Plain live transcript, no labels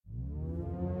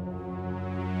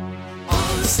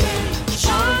stage,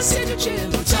 on stage with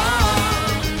Jim and Tom.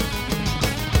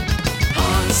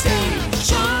 On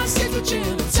stage, on stage with Jim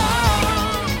and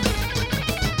Tom.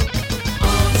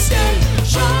 On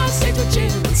stage, on stage with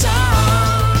Jim and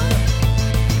Tom.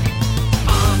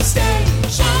 On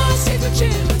stage, on stage with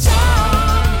Jim and Tom.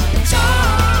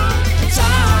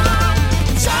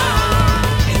 Tom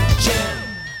and Jim.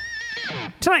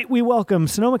 Tonight, we welcome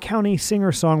Sonoma County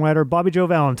singer-songwriter Bobby Joe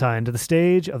Valentine to the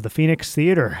stage of the Phoenix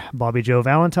Theater. Bobby Joe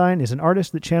Valentine is an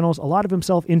artist that channels a lot of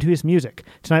himself into his music.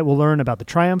 Tonight, we'll learn about the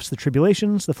triumphs, the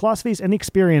tribulations, the philosophies, and the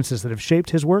experiences that have shaped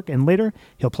his work, and later,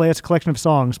 he'll play us a collection of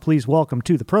songs. Please welcome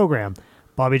to the program,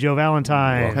 Bobby Joe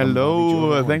Valentine.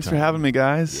 Hello. Thanks for having me,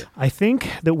 guys. I think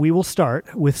that we will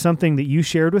start with something that you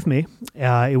shared with me.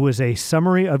 It was a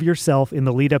summary of yourself in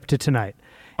the lead up to tonight.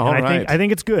 And I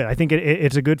think it's good. I think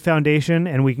it's a good foundation,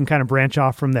 and we can kind of branch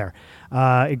off from there.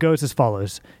 It goes as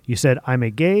follows. You said, I'm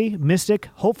a gay, mystic,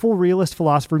 hopeful, realist,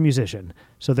 philosopher, musician.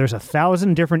 So there's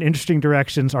 1,000 different interesting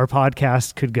directions our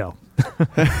podcast could go.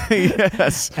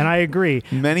 Yes. And I agree.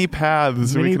 Many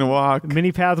paths we can walk.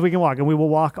 Many paths we can walk, and we will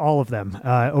walk all of them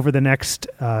over the next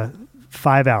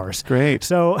 5 hours. Great.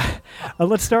 So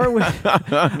let's start with...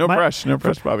 No pressure,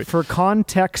 Bobby. For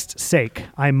context's sake,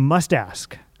 I must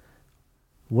ask...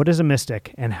 What is a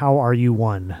mystic, and how are you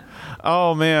one?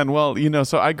 Oh, man. Well,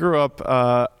 so I grew up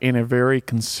in a very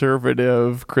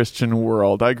conservative Christian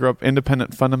world. I grew up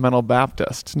independent fundamental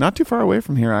Baptist, not too far away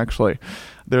from here, actually.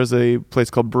 There's a place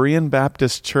called Berean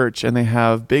Baptist Church, and they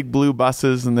have big blue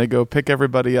buses, and they go pick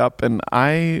everybody up. And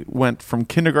I went from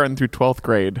kindergarten through 12th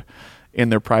grade in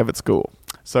their private school.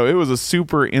 So it was a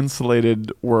super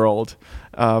insulated world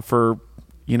I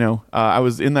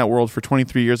was in that world for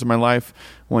 23 years of my life,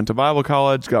 went to Bible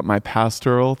college, got my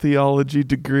pastoral theology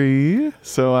degree,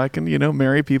 so I can,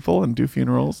 marry people and do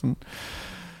funerals and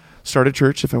start a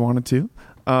church if I wanted to.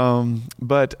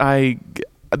 But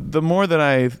the more that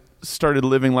I started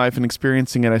living life and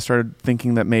experiencing it, I started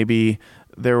thinking that maybe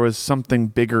there was something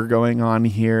bigger going on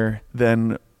here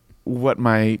than what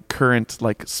my current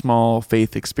small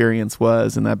faith experience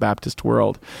was in that Baptist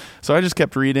world. So I just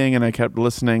kept reading and I kept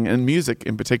listening, and music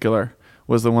in particular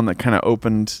was the one that kind of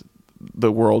opened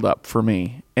the world up for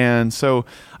me. And so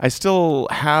I still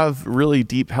have really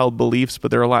deep held beliefs,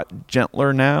 but they're a lot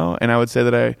gentler now. And I would say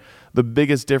that the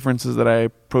biggest difference is that I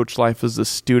approach life as a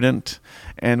student.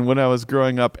 And when I was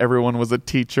growing up, everyone was a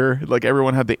teacher.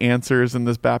 Everyone had the answers in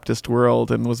this Baptist world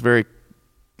and was very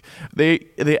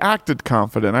They acted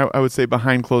confident. I would say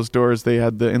behind closed doors, they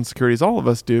had the insecurities. All of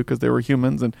us do, because they were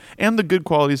humans, and the good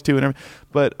qualities too. And everything.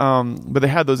 But they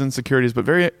had those insecurities, but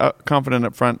very confident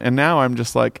up front. And now I'm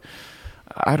just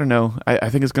I don't know. I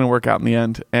think it's going to work out in the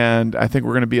end, and I think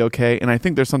we're going to be okay. And I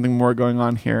think there's something more going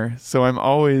on here. So I'm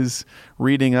always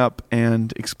reading up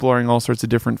and exploring all sorts of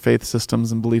different faith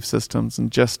systems and belief systems,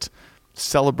 and just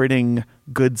celebrating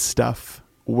good stuff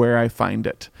where I find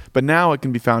it. But now it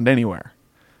can be found anywhere.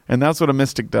 And that's what a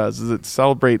mystic does, is it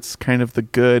celebrates kind of the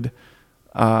good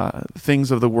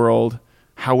things of the world,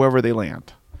 however they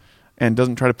land, and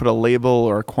doesn't try to put a label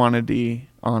or a quantity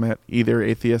on it, either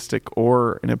atheistic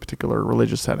or in a particular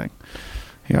religious setting.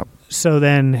 Yep. So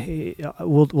then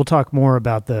we'll talk more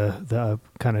about the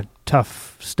kind of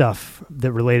tough stuff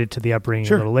that related to the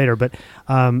upbringing a little later. But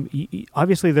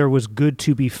obviously there was good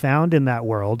to be found in that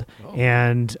world. Oh.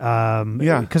 And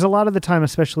because a lot of the time,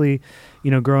 especially,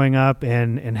 growing up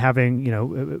and having,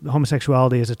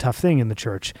 homosexuality is a tough thing in the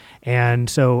church. And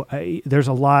so there's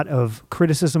a lot of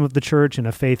criticism of the church and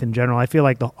of faith in general. I feel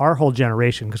like our whole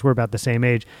generation, because we're about the same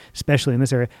age, especially in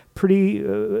this area, pretty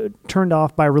turned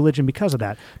off by religion because of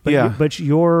that. But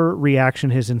your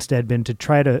reaction has instead been to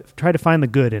try to find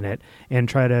the good in it and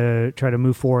try to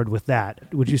move forward with that.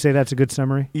 Would you say that's a good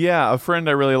summary? Yeah, a friend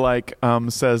I really like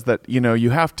says that you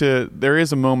have to. There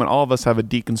is a moment. All of us have a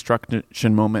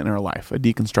deconstruction moment in our life, a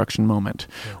deconstruction moment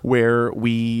where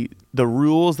the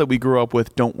rules that we grew up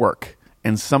with don't work.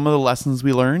 And some of the lessons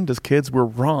we learned as kids were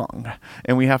wrong,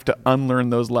 and we have to unlearn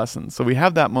those lessons. So we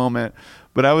have that moment.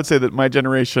 But I would say that our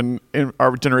generation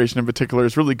in particular,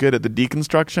 is really good at the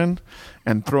deconstruction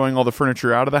and throwing all the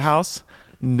furniture out of the house,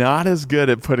 not as good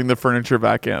at putting the furniture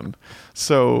back in.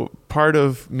 So part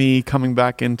of me coming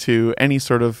back into any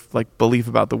sort of belief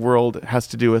about the world has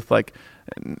to do with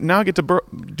now I get to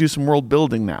do some world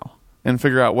building now and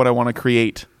figure out what I want to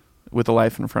create with the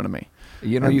life in front of me.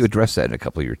 You address that in a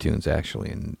couple of your tunes, actually,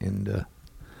 and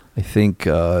I think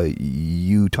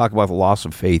you talk about the loss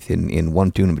of faith in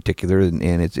one tune in particular, and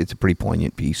it's a pretty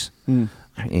poignant piece. Mm.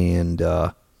 And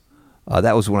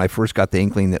that was when I first got the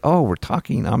inkling that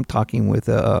I'm talking with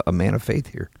a man of faith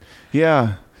here.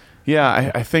 Yeah.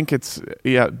 Yeah, I think it's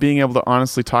being able to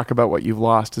honestly talk about what you've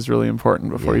lost is really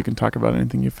important before you can talk about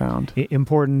anything you found.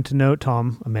 Important to note,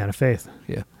 Tom, a man of faith.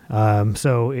 Yeah.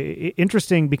 So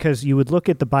interesting, because you would look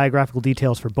at the biographical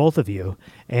details for both of you,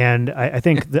 and I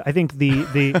think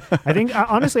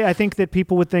honestly I think that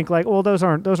people would think like, well, those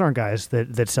aren't guys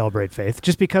that celebrate faith,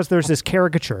 just because there's this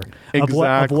caricature of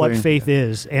what faith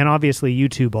is, and obviously you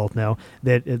two both know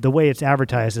that the way it's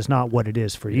advertised is not what it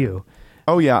is for you.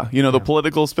 Oh yeah, the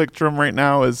political spectrum right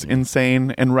now is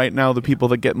insane, and right now the people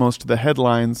that get most of the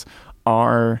headlines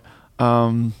are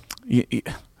they're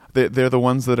the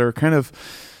ones that are kind of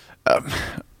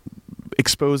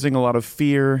exposing a lot of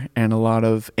fear and a lot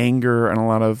of anger and a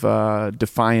lot of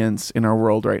defiance in our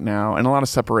world right now, and a lot of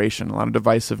separation, a lot of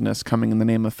divisiveness coming in the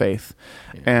name of faith.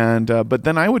 And but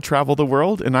then I would travel the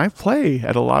world, and I play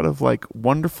at a lot of like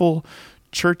wonderful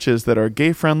churches that are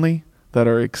gay friendly, that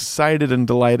are excited and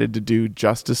delighted to do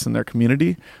justice in their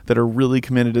community, that are really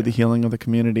committed to the healing of the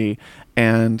community,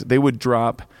 and they would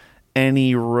drop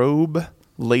any robe,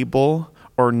 label,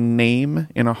 or name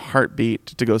in a heartbeat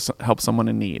to go help someone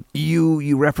in need.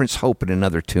 You reference hope in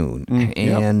another tune,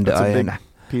 and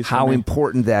how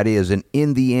important that is. And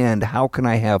in the end, how can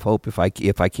I have hope if I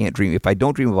can't dream? If I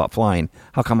don't dream about flying,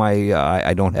 how come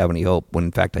I don't have any hope when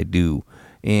in fact I do?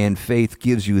 And faith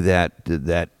gives you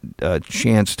that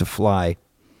chance to fly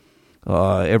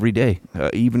every day,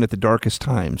 even at the darkest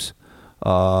times.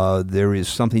 There is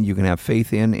something you can have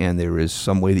faith in, and there is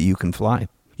some way that you can fly.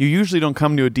 You usually don't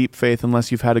come to a deep faith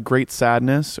unless you've had a great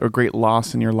sadness or great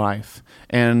loss in your life.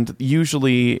 And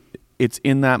usually it's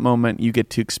in that moment you get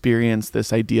to experience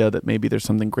this idea that maybe there's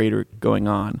something greater going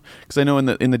on. Because I know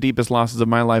in the deepest losses of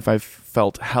my life, I've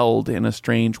felt held in a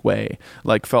strange way,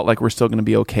 felt like we're still going to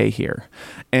be okay here.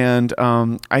 And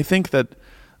I think that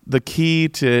the key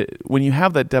to when you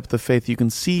have that depth of faith, you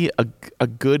can see a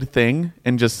good thing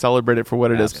and just celebrate it for what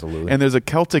it is. And there's a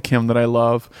Celtic hymn that I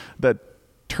love that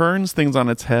turns things on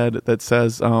its head, that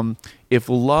says, if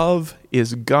love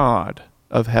is God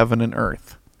of heaven and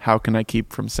earth, how can I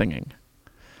keep from singing?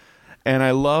 And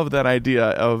I love that idea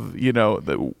of,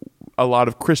 that a lot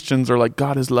of Christians are like,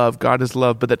 God is love,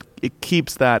 but that it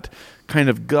keeps that kind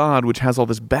of God, which has all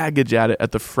this baggage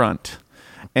at the front.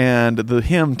 And the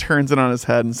hymn turns it on its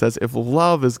head and says, if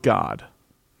love is God,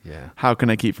 how can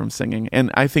I keep from singing?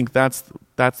 And I think that's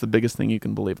the biggest thing you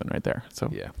can believe in right there. So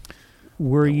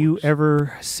Were you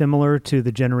ever similar to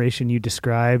the generation you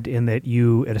described, in that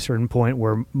you, at a certain point,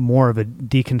 were more of a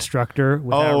deconstructor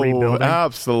without rebuilding?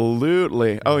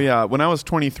 Absolutely. Oh, yeah. When I was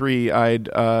 23,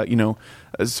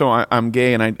 so I'm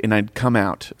gay, and I'd come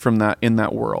out from that, in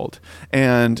that world.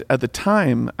 And at the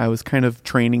time, I was kind of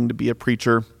training to be a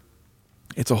preacher.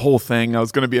 It's a whole thing. I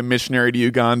was going to be a missionary to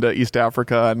Uganda, East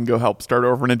Africa, and go help start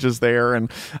orphanages there. And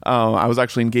I was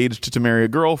actually engaged to marry a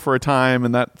girl for a time,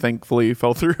 and that thankfully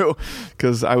fell through,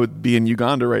 because I would be in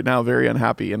Uganda right now very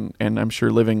unhappy, and I'm sure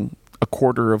living a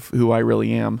quarter of who I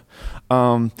really am.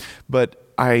 But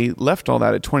I left all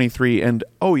that at 23, and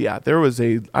I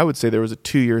would say there was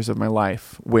 2 years of my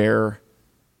life where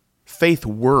faith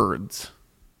words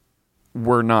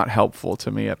were not helpful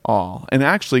to me at all. And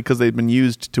actually, because they'd been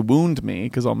used to wound me,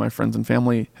 because all my friends and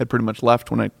family had pretty much left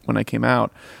when I came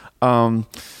out,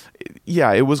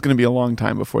 it was going to be a long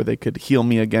time before they could heal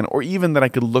me again, or even that I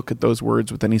could look at those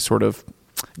words with any sort of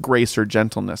grace or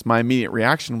gentleness. My immediate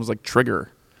reaction was like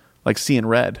trigger, like seeing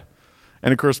red.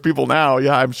 And of course, people now,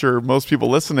 I'm sure most people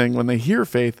listening, when they hear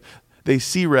faith, they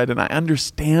see red, and I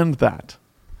understand that.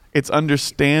 It's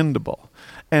understandable.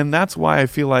 And that's why I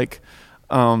feel like,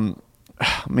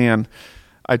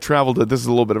 I traveled to, this is a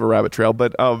little bit of a rabbit trail,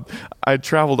 but I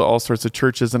traveled to all sorts of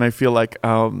churches, and I feel like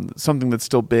something that's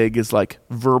still big is like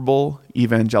verbal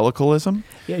evangelicalism.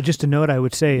 Yeah, just a note I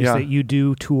would say is that you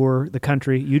do tour the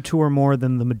country. You tour more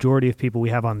than the majority of people we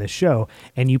have on this show,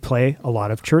 and you play a lot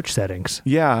of church settings.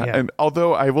 Yeah, and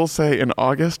although I will say in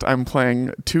August, I'm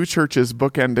playing 2 churches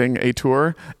bookending a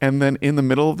tour, and then in the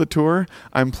middle of the tour,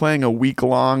 I'm playing a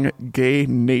week-long gay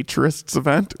naturists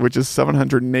event, which is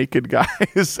 700 naked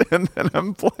guys, and then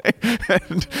I'm playing,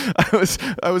 and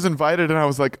I was invited, and I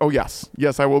was like, oh yes,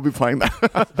 I will be playing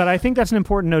that. But I think that's an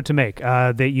important note to make,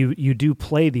 that you do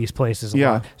play these places a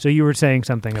lot. So you were saying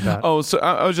something about... Oh, so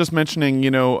I was just mentioning,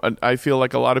 I feel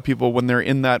like a lot of people, when they're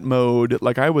in that mode,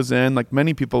 like I was in, like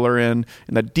many people are in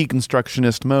that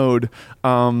deconstructionist mode,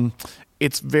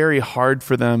 it's very hard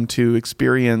for them to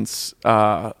experience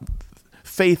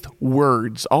faith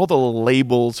words, all the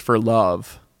labels for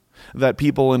love that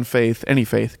people in faith, any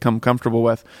faith, come comfortable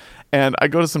with. And I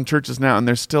go to some churches now, and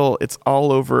they're still, it's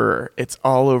all over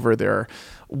their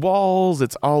walls,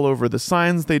 it's all over the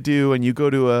signs they do, and you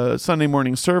go to a Sunday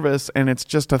morning service and it's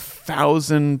just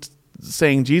 1,000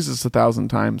 saying Jesus 1,000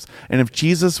 times. And if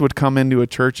Jesus would come into a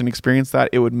church and experience that,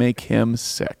 it would make him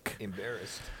sick.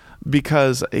 Embarrassed.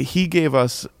 Because he gave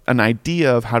us an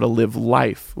idea of how to live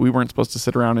life. We weren't supposed to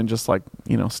sit around and just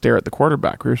stare at the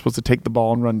quarterback. We were supposed to take the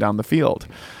ball and run down the field.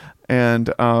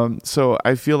 And so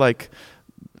I feel like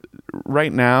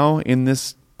right now in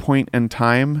this point in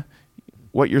time,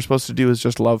 what you're supposed to do is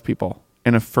just love people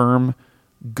and affirm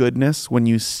goodness when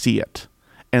you see it.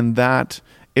 And that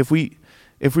if we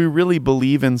really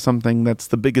believe in something that's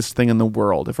the biggest thing in the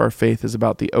world, if our faith is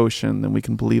about the ocean, then we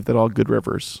can believe that all good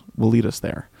rivers will lead us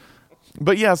there.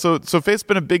 But yeah, so faith's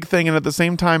been a big thing, and at the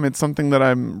same time, it's something that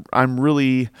I'm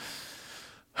really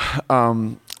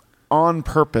on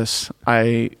purpose.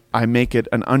 I make it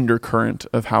an undercurrent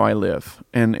of how I live,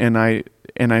 and I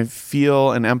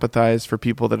feel and empathize for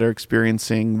people that are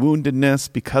experiencing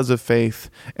woundedness because of faith.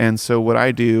 And so what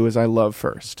I do is I love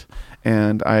first.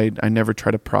 And I never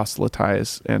try to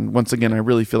proselytize. And once again, I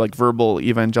really feel like verbal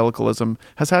evangelicalism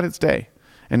has had its day.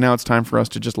 And now it's time for us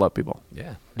to just love people.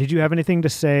 Yeah. Did you have anything to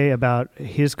say about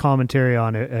his commentary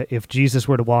on if Jesus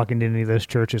were to walk into any of those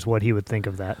churches, what he would think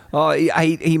of that? Oh,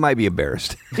 he might be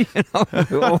embarrassed.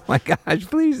 Oh my gosh,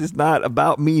 please! It's not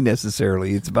about me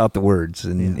necessarily. It's about the words,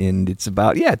 and it's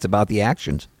about the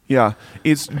actions. Yeah,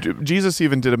 Jesus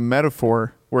even did a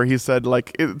metaphor where he said,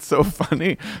 it's so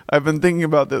funny. I've been thinking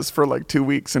about this for 2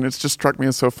 weeks, and it's just struck me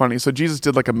as so funny. So Jesus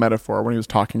did a metaphor when he was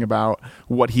talking about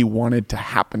what he wanted to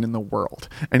happen in the world.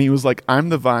 And he was like, I'm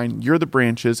the vine, you're the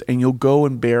branches, and you'll go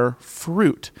and bear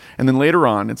fruit. And then later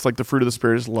on, it's the fruit of the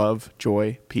Spirit is love,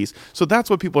 joy, peace. So that's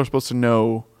what people are supposed to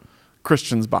know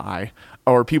Christians by,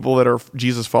 or people that are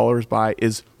Jesus followers by,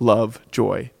 is love,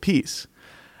 joy, peace.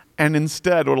 And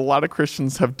instead, what a lot of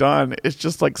Christians have done is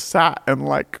just sat and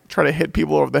try to hit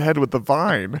people over the head with the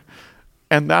vine.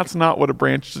 And that's not what a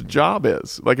branch's job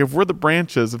is. If we're the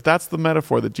branches, if that's the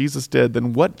metaphor that Jesus did,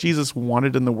 then what Jesus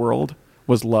wanted in the world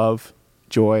was love,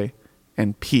 joy,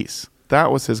 and peace.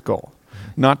 That was his goal.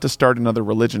 Not to start another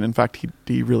religion. In fact,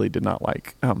 he really did not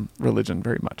like religion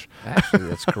very much. Actually,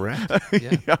 that's correct.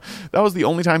 Yeah. Yeah, that was the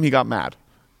only time he got mad,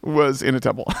 was in a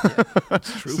temple. Yeah,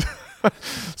 that's true.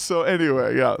 So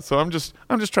anyway, yeah. So I'm just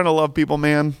trying to love people,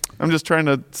 man. I'm just trying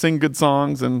to sing good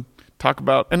songs and talk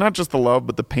about, and not just the love,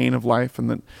 but the pain of life. And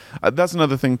then that's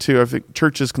another thing too. I think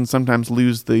churches can sometimes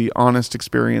lose the honest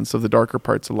experience of the darker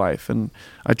parts of life, and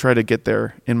I try to get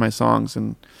there in my songs.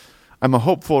 And I'm a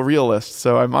hopeful realist,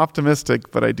 so I'm optimistic,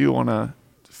 but I do want to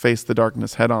face the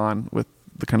darkness head on with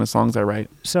the kind of songs I write.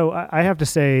 So I have to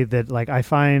say that I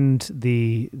find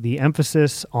the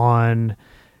emphasis on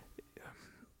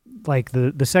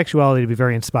the sexuality to be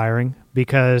very inspiring,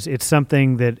 because it's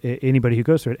something that anybody who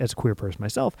goes through it, as a queer person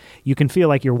myself, you can feel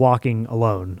like you're walking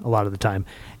alone a lot of the time.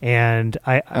 And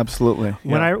Absolutely.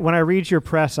 When I read your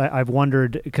press, I've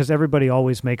wondered, because everybody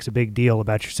always makes a big deal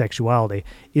about your sexuality.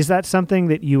 Is that something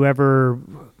that you ever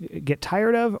get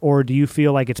tired of, or do you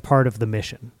feel like it's part of the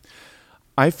mission?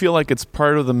 I feel like it's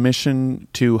part of the mission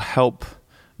to help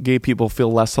gay people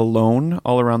feel less alone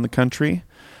all around the country.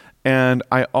 And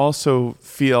I also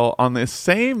feel on the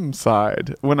same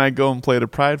side, when I go and play at a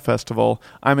Pride Festival,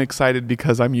 I'm excited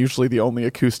because I'm usually the only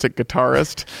acoustic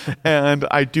guitarist. And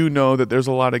I do know that there's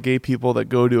a lot of gay people that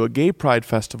go to a gay Pride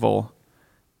Festival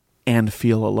and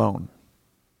feel alone.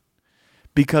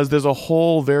 Because there's a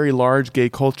whole very large gay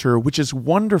culture, which is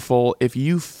wonderful if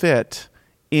you fit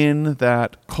in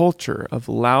that culture of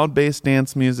loud bass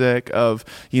dance music, of,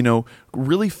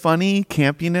 really funny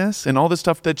campiness and all this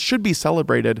stuff that should be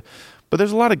celebrated. But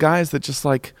there's a lot of guys that just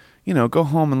go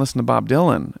home and listen to Bob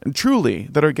Dylan, and truly,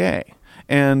 that are gay.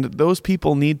 And those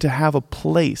people need to have a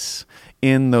place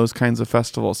in those kinds of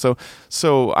festivals.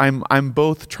 So I'm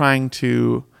both trying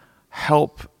to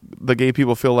help the gay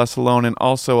people feel less alone and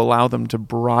also allow them to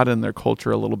broaden their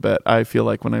culture a little bit. I feel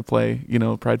like when I play,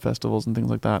 Pride festivals and things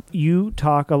like that. You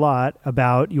talk a lot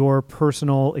about your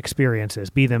personal experiences,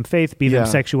 be them faith, be them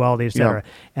sexuality, etc.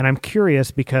 Yeah. And I'm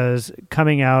curious, because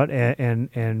coming out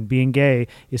and being gay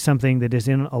is something that is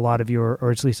in a lot of your,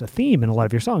 or at least a theme in a lot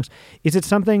of your songs. Is it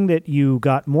something that you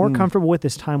got more comfortable with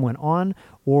as time went on?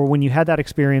 Or when you had that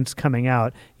experience coming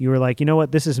out, you were like, you know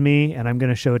what, this is me, and I'm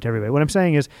going to show it to everybody. What I'm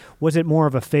saying is, was it more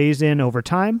of a phase in over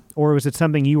time, or was it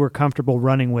something you were comfortable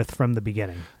running with from the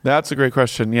beginning? That's a great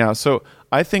question. Yeah. So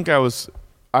I think I was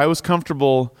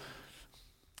comfortable.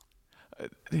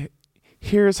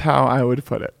 Here's how I would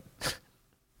put it.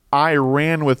 I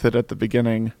ran with it at the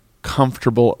beginning,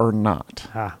 comfortable or not.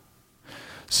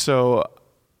 So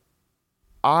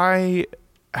I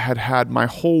had my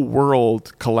whole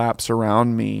world collapse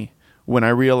around me when I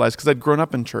realized, because I'd grown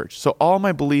up in church. So all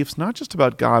my beliefs, not just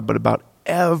about God, but about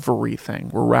everything,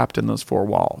 were wrapped in those four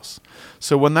walls.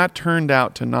 So when that turned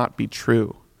out to not be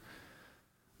true,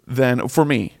 then for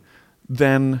me,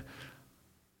 then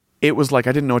it was like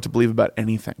I didn't know what to believe about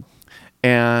anything.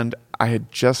 And I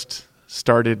had just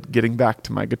started getting back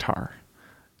to my guitar.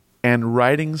 And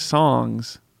writing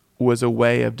songs was a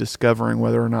way of discovering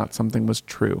whether or not something was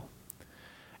true.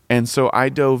 And so I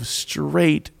dove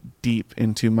straight deep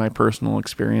into my personal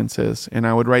experiences, and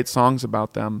I would write songs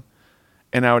about them,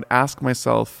 and I would ask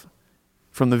myself,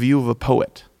 from the view of a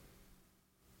poet,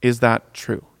 is that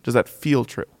true? Does that feel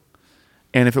true?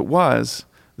 And if it was,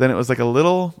 then it was like a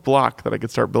little block that I could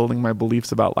start building my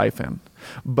beliefs about life in.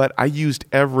 But I used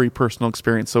every personal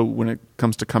experience. So when it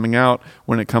comes to coming out,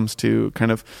 when it comes to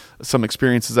kind of some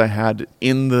experiences I had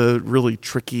in the really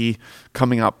tricky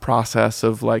coming out process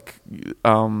of like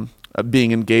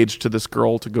being engaged to this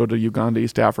girl to go to Uganda,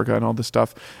 East Africa, and all this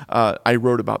stuff, I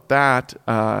wrote about that.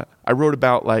 I wrote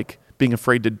about like being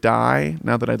afraid to die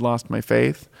now that I'd lost my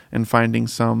faith, and finding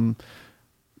some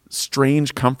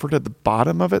strange comfort at the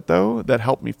bottom of it, though, that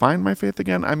helped me find my faith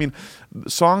again. I mean,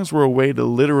 songs were a way to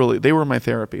literally, they were my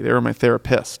therapy. They were my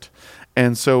therapist.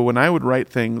 And so when I would write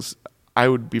things, I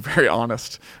would be very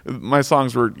honest. My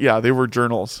songs were, they were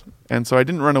journals. And so I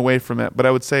didn't run away from it. But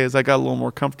I would say as I got a little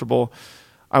more comfortable,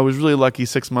 I was really lucky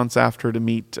 6 months after to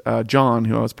meet John,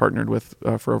 who I was partnered with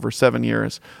for over 7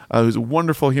 years, who's a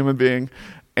wonderful human being.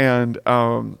 And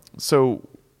so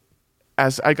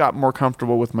as I got more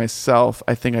comfortable with myself,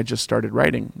 I think I just started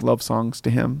writing love songs to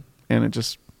him, and it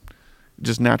just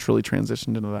naturally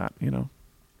transitioned into that, you know.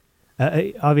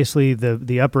 Obviously,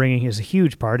 the upbringing is a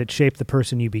huge part. It shaped the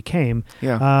person you became.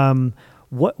 Yeah.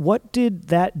 What did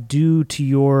that do to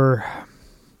your?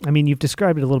 I mean, you've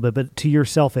described it a little bit, but to your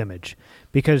self-image,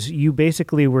 because you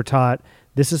basically were taught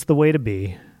this is the way to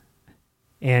be.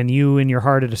 And you, in your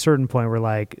heart, at a certain point, were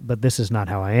like, but this is not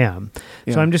how I am.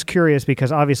 Yeah. So I'm just curious,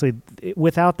 because obviously,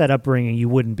 without that upbringing, you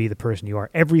wouldn't be the person you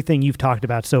are. Everything you've talked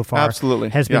about so far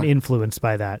has been influenced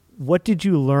by that. What did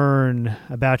you learn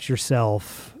about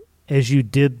yourself as you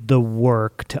did the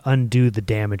work to undo the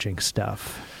damaging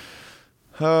stuff?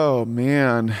 Oh,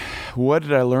 man. What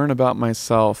did I learn about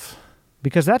myself?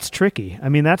 Because that's tricky. I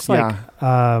mean, that's like,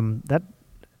 that...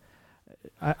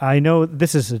 I know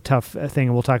this is a tough thing,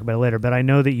 and we'll talk about it later, but I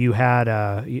know that you had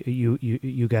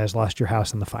you guys lost your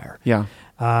house in the fire. Yeah.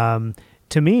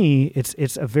 To me,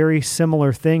 it's a very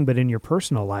similar thing, but in your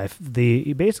personal life,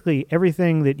 basically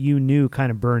everything that you knew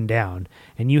kind of burned down,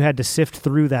 and you had to sift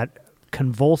through that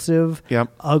convulsive,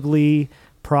 ugly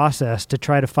process to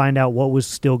try to find out what was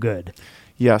still good.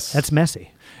 Yes. That's messy.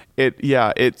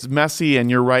 It's messy, and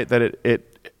you're right that it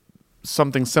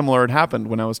something similar had happened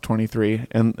when I was 23,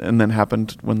 and then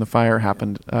happened when the fire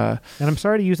happened. And I'm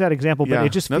sorry to use that example, but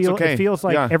it just feels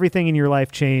like everything in your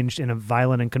life changed in a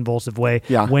violent and convulsive way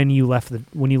when you left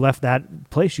that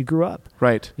place you grew up.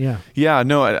 Right. Yeah. Yeah.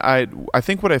 No, I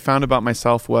think what I found about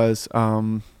myself was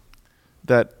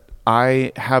that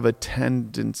I have a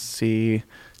tendency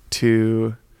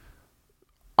to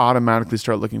automatically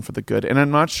start looking for the good, and I'm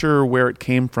not sure where it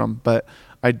came from, but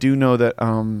I do know that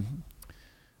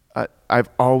I've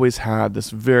always had this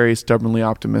very stubbornly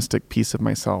optimistic piece of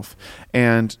myself.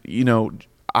 And, you know,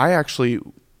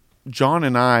 John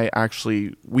and I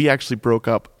broke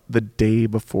up the day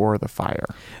before the fire.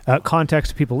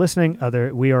 Context to people listening,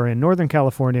 we are in Northern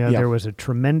California. Yeah. There was a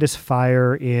tremendous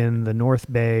fire in the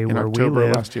North Bay where we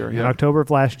live. In October of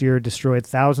last year, destroyed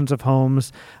thousands of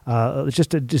homes.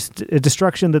 Just a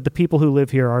destruction that the people who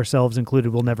live here, ourselves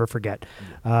included, will never forget.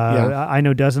 I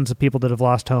know dozens of people that have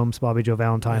lost homes. Bobby Joe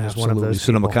Valentine is one of those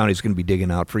Sonoma County is going to be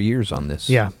digging out for years on this.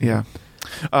 Yeah. Yeah.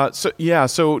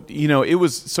 So you know,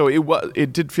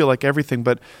 it did feel like everything,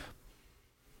 but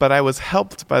I was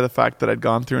helped by the fact that I'd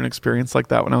gone through an experience like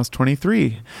that when I was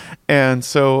 23. And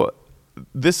so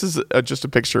this is just a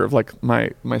picture of like my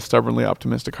stubbornly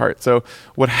optimistic heart. So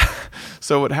what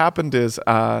happened is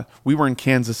we were in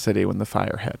Kansas City when the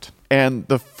fire hit. And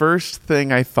the first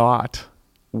thing I thought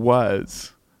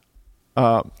was,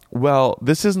 well,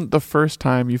 this isn't the first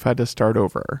time you've had to start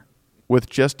over with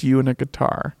just you and a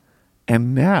guitar.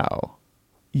 And now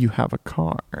you have a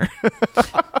car.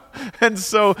 And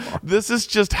so this is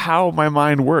just how my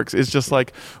mind works. It's just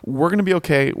like, we're going to be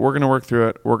okay. We're going to work through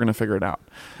it. We're going to figure it out.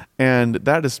 And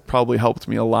that has probably helped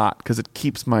me a lot because it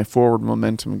keeps my forward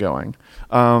momentum going.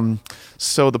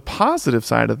 So the positive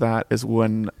side of that is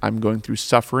when I'm going through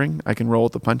suffering, I can roll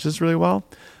with the punches really well.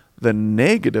 The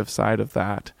negative side of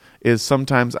that is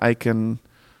sometimes I can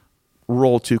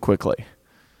roll too quickly.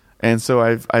 And so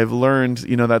I've learned,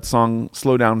 you know, that song,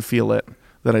 Slow Down, Feel It.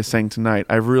 that I sang tonight,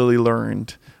 I've really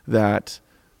learned that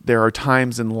there are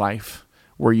times in life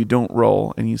where you don't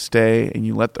roll and you stay and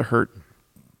you let the hurt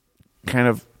kind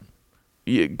of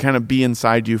be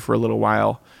inside you for a little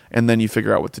while, and then you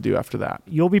figure out what to do after that.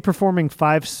 You'll be performing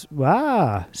 6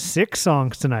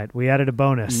 songs tonight. We added a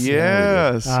bonus.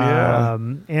 Yes, yeah.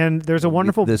 And there's a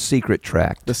wonderful... The secret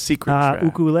track. The secret track.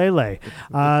 Ukulele.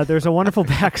 There's a wonderful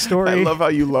backstory. I love how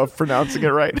you love pronouncing it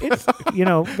right. It's,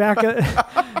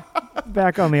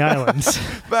 back on the islands.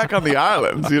 Back on the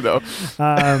islands,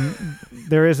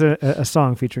 There is a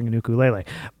song featuring an ukulele,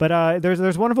 but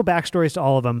there's wonderful backstories to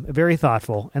all of them. Very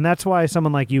thoughtful, and that's why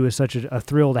someone like you is such a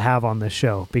thrill to have on this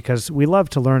show, because we love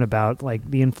to learn about like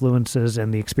the influences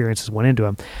and the experiences that went into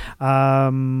them.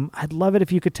 I'd love it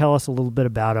if you could tell us a little bit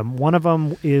about them. One of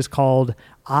them is called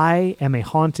 "I Am a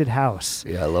Haunted House."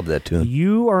 Yeah, I love that tune.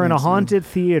 You are in a haunted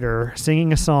theater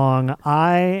singing a song,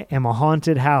 "I Am a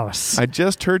Haunted House." I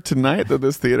just heard tonight that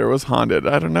this theater was haunted.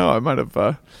 I don't know. I might have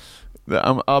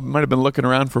been looking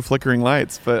around for flickering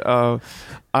lights, but so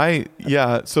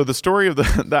the story of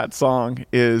that song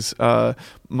is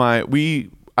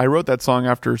I wrote that song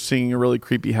after seeing a really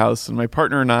creepy house, and my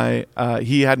partner and I,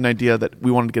 he had an idea that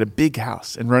we wanted to get a big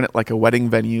house and run it like a wedding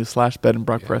venue / bed and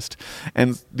breakfast. Yeah.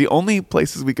 And the only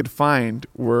places we could find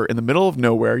were in the middle of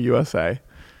nowhere, USA.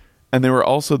 And they were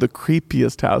also the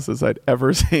creepiest houses I'd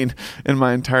ever seen in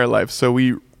my entire life. So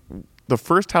the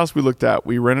first house we looked at,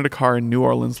 we rented a car in New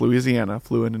Orleans, Louisiana,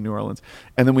 flew into New Orleans,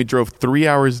 and then we drove 3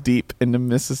 hours deep into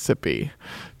Mississippi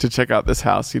to check out this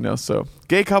house, So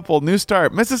gay couple, new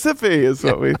start, Mississippi is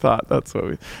what we thought.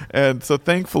 And so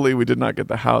thankfully we did not get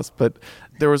the house, but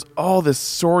there was all this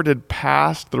sordid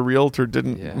past the realtor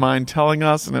didn't mind telling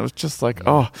us, and it was just like,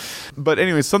 But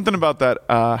anyway, something about that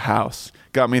house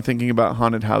got me thinking about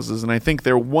haunted houses, and I think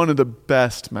they're one of the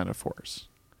best metaphors,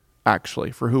 actually,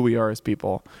 for who we are as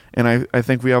people. And I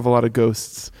think we have a lot of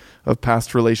ghosts of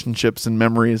past relationships and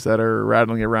memories that are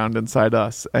rattling around inside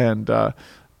us. And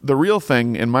the real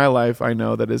thing in my life, I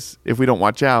know, that is, if we don't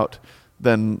watch out,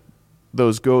 then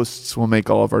those ghosts will make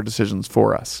all of our decisions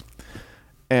for us.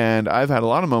 And I've had a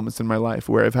lot of moments in my life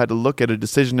where I've had to look at a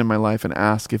decision in my life and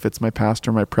ask if it's my past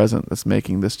or my present that's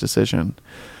making this decision.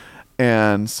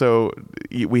 And so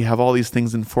we have all these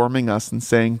things informing us and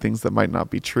saying things that might not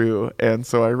be true. And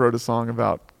so I wrote a song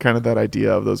about kind of that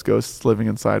idea of those ghosts living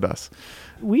inside us.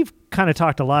 We've kind of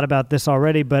talked a lot about this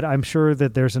already, but I'm sure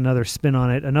that there's another spin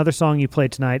on it. Another song you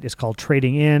played tonight is called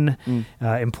Trading In.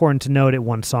 Important to note, it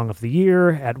won Song of the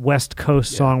Year at West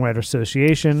Coast Songwriter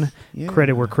Association. Yeah.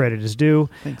 Credit where credit is due.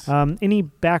 Thanks. Any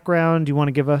background you want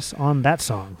to give us on that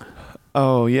song?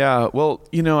 Oh, yeah. Well,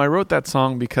 I wrote that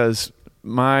song because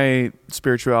my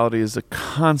spirituality is a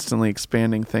constantly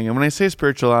expanding thing. And when I say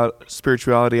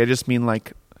spirituality, I just mean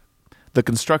like the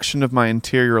construction of my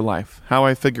interior life, how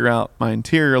I figure out my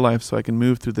interior life so I can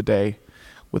move through the day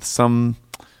with some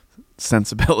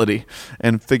sensibility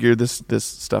and figure this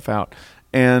stuff out.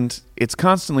 And it's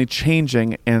constantly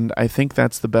changing, and I think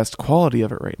that's the best quality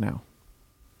of it right now,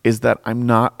 is that I'm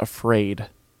not afraid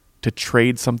to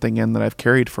trade something in that I've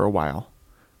carried for a while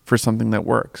for something that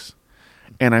works.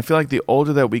 And I feel like the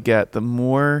older that we get, the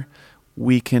more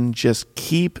we can just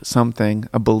keep something,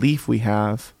 a belief we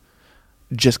have,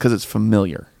 just because it's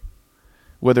familiar.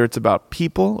 Whether it's about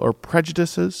people or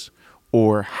prejudices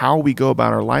or how we go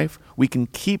about our life, we can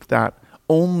keep that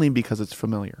only because it's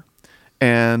familiar.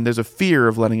 And there's a fear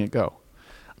of letting it go.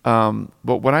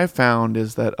 But what I've found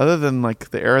is that other than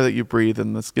like the air that you breathe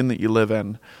and the skin that you live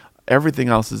in, everything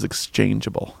else is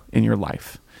exchangeable in your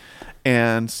life.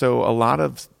 And so a lot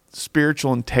of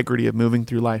spiritual integrity of moving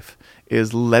through life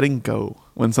is letting go.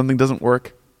 When something doesn't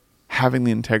work, having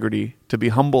the integrity to be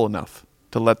humble enough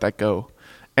to let that go.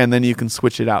 And then you can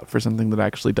switch it out for something that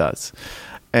actually does.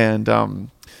 And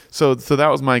so that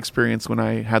was my experience when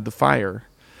I had the fire.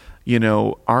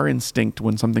 Our instinct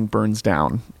when something burns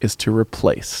down is to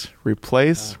replace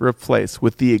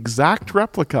with the exact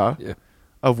replica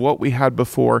of what we had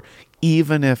before,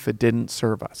 even if it didn't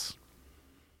serve us.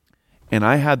 And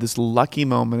I had this lucky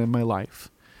moment in my life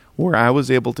where I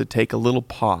was able to take a little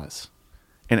pause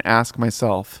and ask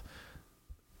myself,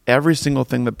 every single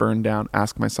thing that burned down,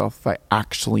 ask myself if I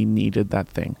actually needed that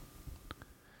thing.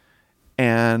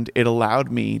 And it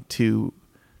allowed me to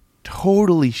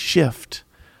totally shift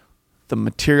the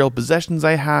material possessions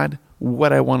I had,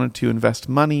 what I wanted to invest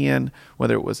money in,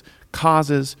 whether it was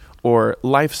causes or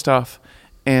life stuff.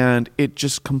 And it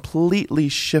just completely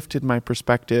shifted my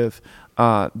perspective,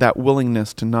 that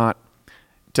willingness to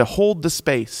hold the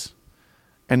space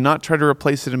and not try to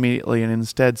replace it immediately, and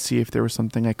instead see if there was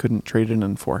something I couldn't trade it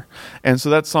in for. And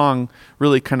so that song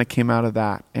really kind of came out of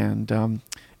that. And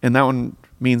And that one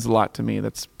means a lot to me.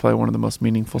 That's probably one of the most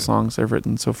meaningful songs I've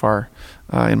written so far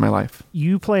in my life.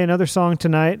 You play another song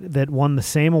tonight that won the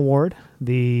same award,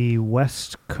 the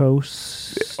West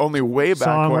Coast Only way back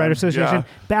Songwriter Association,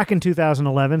 back in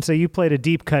 2011. So you played a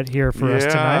deep cut here for us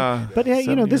tonight. But yeah,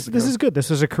 you know, this is good. This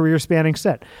was a career-spanning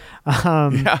set.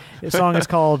 The song is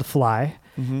called Fly.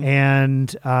 Mm-hmm.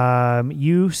 And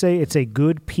you say it's a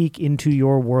good peek into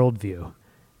your worldview.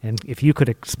 And if you could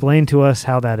explain to us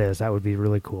how that is, that would be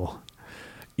really cool.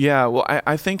 Yeah, well,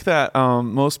 I think that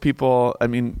most people, I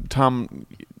mean, Tom,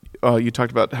 you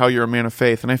talked about how you're a man of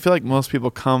faith, and I feel like most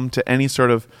people come to any sort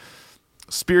of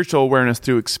spiritual awareness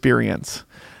through experience.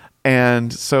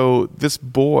 And so this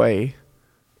boy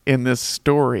in this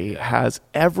story has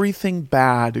everything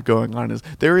bad going on.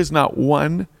 There is not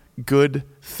one good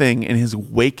thing in his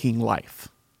waking life.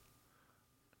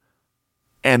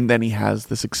 And then he has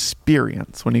this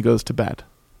experience when he goes to bed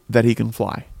that he can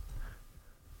fly.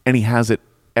 And he has it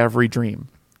every dream.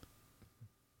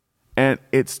 And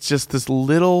it's just this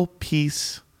little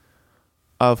piece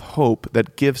of hope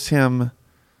that gives him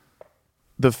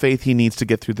the faith he needs to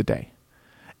get through the day.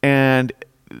 And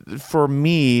for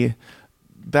me,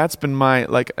 that's been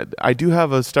I do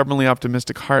have a stubbornly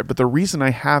optimistic heart, but the reason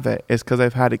I have it is because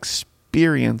I've had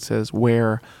experiences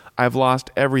where I've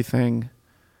lost everything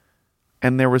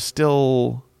and there was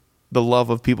still the love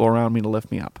of people around me to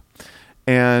lift me up.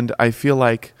 And I feel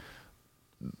like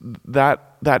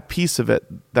that piece of it,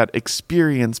 that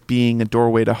experience being a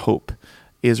doorway to hope,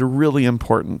 is really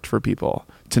important for people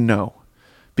to know.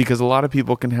 Because a lot of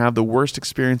people can have the worst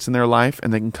experience in their life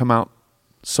and they can come out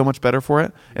so much better for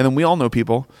it. And then we all know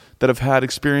people that have had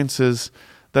experiences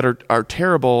that are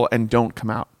terrible and don't come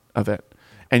out of it.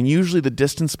 And usually the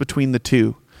distance between the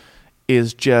two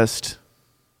is just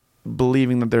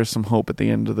believing that there's some hope at the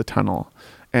end of the tunnel.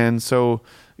 And so,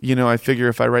 you know, I figure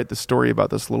if I write the story about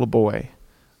this little boy,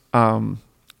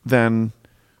 then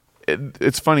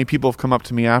it's funny, people have come up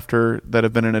to me after that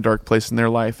have been in a dark place in their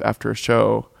life after a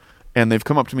show, and they've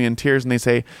come up to me in tears and they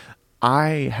say,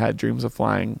 I had dreams of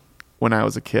flying when I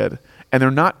was a kid. And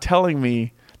they're not telling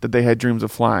me that they had dreams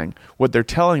of flying. What they're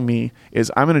telling me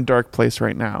is I'm in a dark place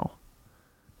right now,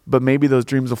 but maybe those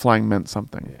dreams of flying meant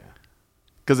something. Yeah.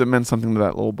 Because it meant something to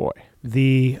that little boy.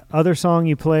 The other song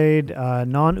you played,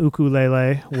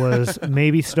 non-ukulele, was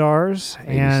Maybe Stars.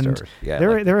 And Stars. Yeah,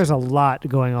 there is a lot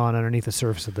going on underneath the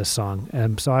surface of this song.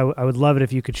 And so I would love it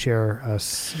if you could share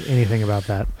us anything about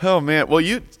that. Oh, man. Well,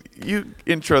 you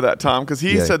intro that, Tom, because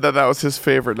he said that was his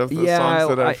favorite of the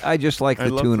songs that I just like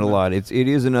the tune a lot. It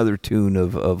is another tune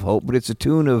of hope, but it's a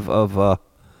tune of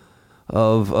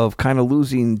kind of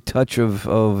losing touch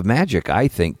of magic, I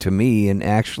think, to me, and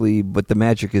actually, but the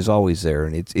magic is always there,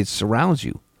 and it surrounds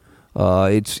you.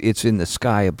 It's in the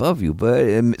sky above you, but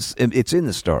it's in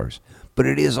the stars, but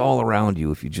it is all around you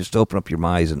if you just open up your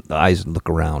eyes and look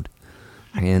around,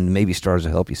 and maybe stars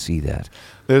will help you see that.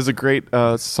 There's a great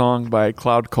song by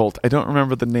Cloud Cult. I don't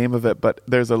remember the name of it, but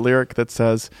there's a lyric that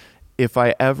says, "If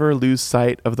I ever lose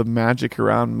sight of the magic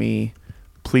around me,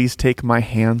 please take my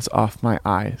hands off my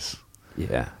eyes."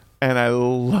 Yeah. And I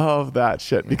love that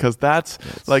shit because that's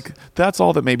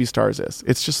all that Maybe Stars is.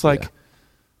 It's just like,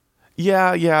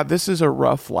 yeah, this is a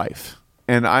rough life.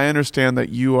 And I understand that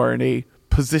you are in a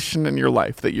position in your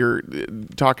life that you're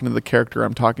talking to the character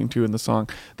I'm talking to in the song,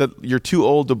 that you're too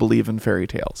old to believe in fairy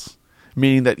tales.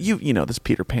 Meaning that you know, this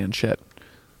Peter Pan shit,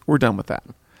 we're done with that.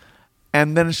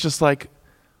 And then it's just like,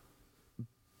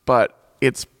 but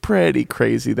it's pretty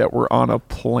crazy that we're on a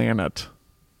planet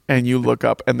and you look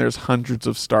up and there's hundreds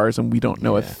of stars and we don't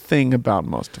know a thing about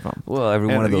most of them. Well, every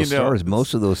one of those stars,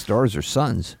 most of those stars are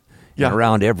suns. Yeah. And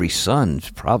around every sun is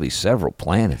probably several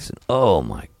planets. And oh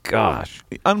my gosh.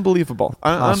 Unbelievable.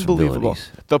 Unbelievable.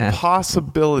 The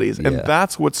possibilities. And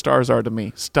that's what stars are to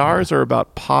me. Stars are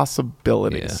about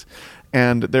possibilities. Yeah.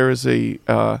 And there's a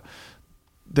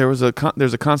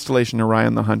constellation,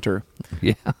 Orion the Hunter.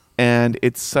 Yeah. And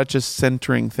it's such a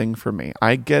centering thing for me.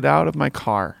 I get out of my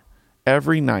car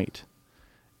every night,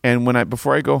 and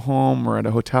before I go home or at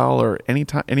a hotel or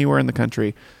anywhere in the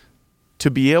country,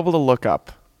 to be able to look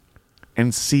up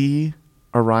and see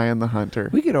Orion the Hunter.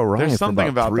 We get Orion. There's something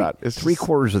about that. It's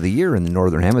 3/4 of the year in the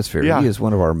northern hemisphere. Yeah. He is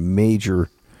one of our major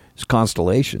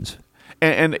constellations.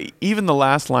 And even the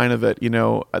last line of it, you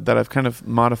know, that I've kind of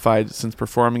modified since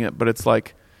performing it, but it's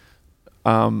like,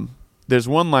 there's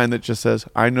one line that just says,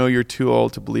 "I know you're too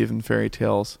old to believe in fairy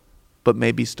tales, but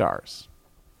maybe stars."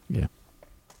 Yeah.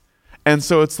 And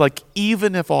so it's like,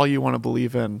 even if all you want to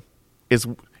believe in is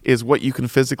what you can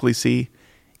physically see,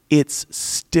 it's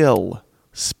still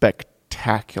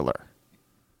spectacular.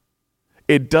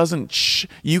 it doesn't.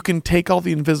 You can take all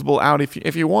the invisible out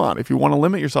if you want. If you want to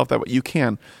limit yourself that way, you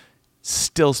can.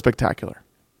 Still spectacular.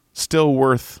 Still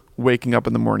worth waking up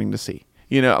in the morning to see.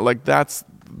 You know, like that's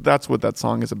what that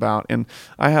song is about. And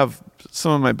I have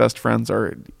some of my best friends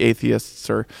are atheists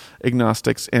or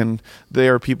agnostics, and they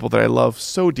are people that I love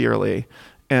so dearly.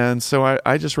 And so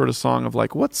I just wrote a song of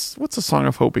like, what's a song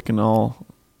of hope we can all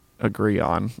agree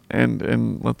on,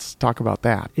 and let's talk about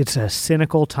that. It's a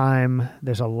cynical time.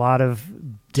 There's a lot of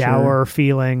dour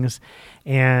feelings,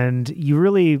 and you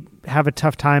really have a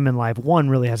tough time in life. One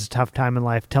really has a tough time in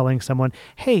life telling someone,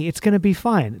 hey, it's going to be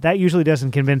fine. That usually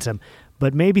doesn't convince them.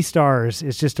 But Maybe Stars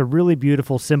is just a really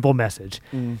beautiful, simple message.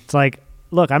 It's like,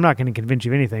 look, I'm not going to convince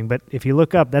you of anything, but if you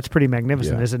look up, that's pretty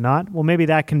magnificent, is it not? Well, maybe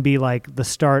that can be like the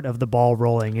start of the ball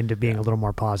rolling into being a little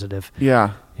more positive.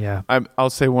 Yeah. Yeah.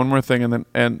 I'll say one more thing,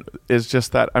 and it's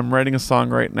just that I'm writing a song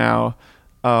right now,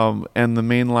 and the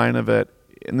main line of it,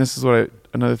 and this is what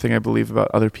another thing I believe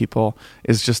about other people,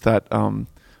 is just that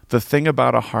the thing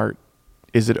about a heart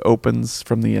is it opens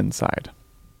from the inside.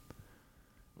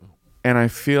 And I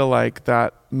feel like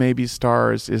that Maybe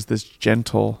Stars is this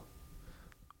gentle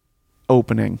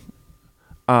opening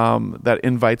that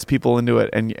invites people into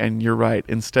it. And you're right.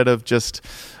 Instead of just,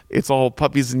 it's all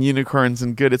puppies and unicorns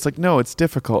and good, it's like, no, it's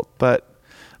difficult. But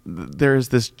there's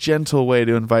this gentle way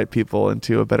to invite people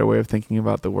into a better way of thinking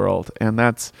about the world. And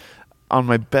that's, on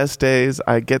my best days,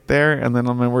 I get there, and then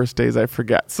on my worst days, I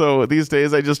forget. So these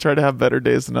days, I just try to have better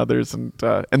days than others. And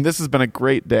this has been a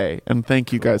great day. And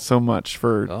thank you guys so much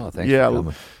for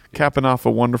capping off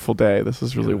a wonderful day. This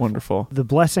is really wonderful. The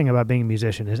blessing about being a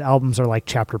musician is albums are like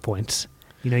chapter points.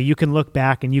 You know, you can look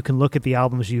back and you can look at the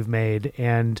albums you've made,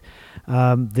 and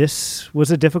this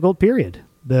was a difficult period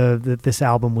that this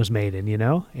album was made in, you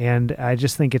know? And I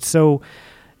just think it's so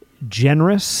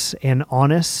generous and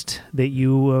honest that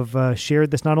you have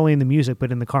shared this not only in the music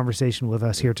but in the conversation with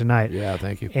us here tonight. Yeah,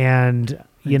 thank you. And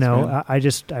you know, I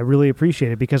really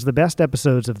appreciate it, because the best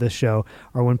episodes of this show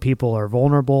are when people are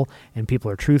vulnerable and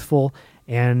people are truthful,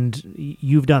 and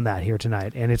you've done that here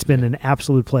tonight, and it's been an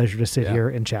absolute pleasure to sit here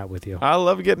and chat with you. I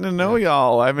love getting to know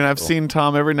y'all. I mean, I've seen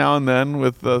Tom every now and then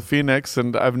with Phoenix,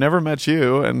 and I've never met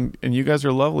you, and you guys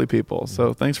are lovely people.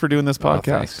 So thanks for doing this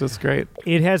podcast. It's great.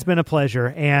 It has been a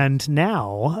pleasure, and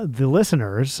now the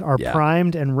listeners are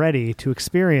primed and ready to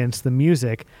experience the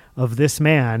music of this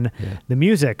man. The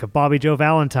music of Bobby Joe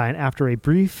Valentine, after a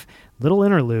brief little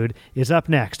interlude, is up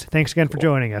next. Thanks again for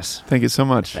joining us. Thank you so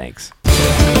much. Thanks.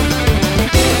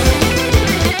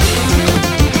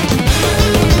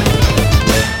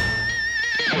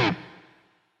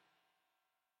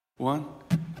 One,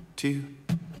 two,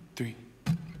 three.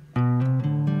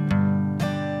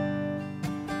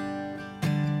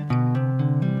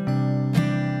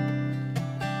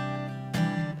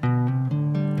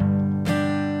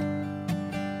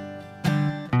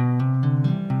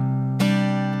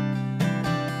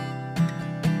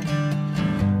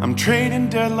 I'm trading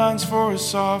deadlines for a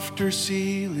softer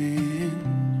ceiling.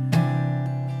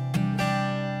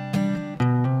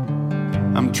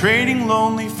 I'm trading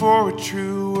lonely for a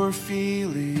truer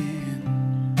feeling.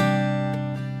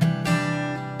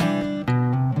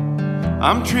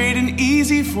 I'm trading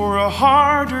easy for a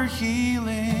harder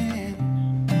healing,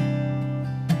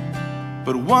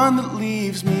 but one that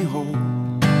leaves me whole.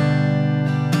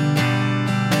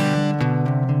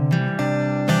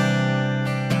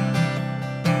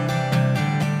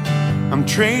 I'm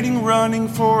trading running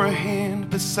for a hand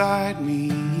beside me.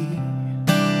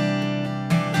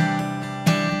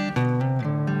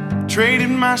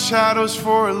 Trading my shadows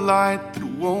for a light that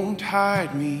won't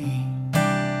hide me.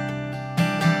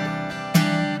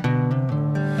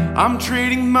 I'm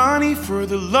trading money for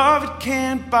the love it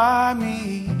can't buy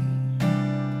me,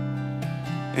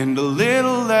 and a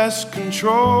little less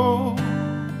control.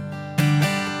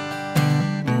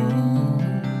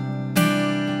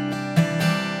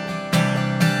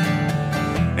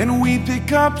 And we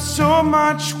pick up so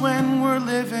much when we're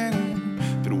living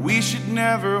that we should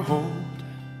never hold.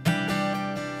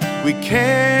 We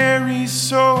carry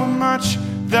so much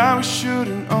that we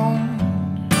shouldn't own.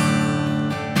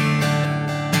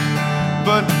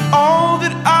 But all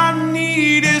that I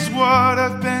need is what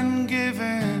I've been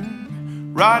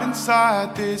given, right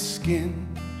inside this skin.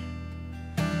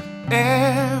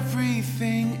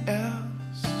 Everything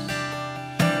else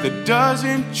that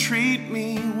doesn't treat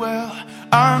me well,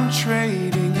 I'm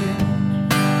trading in.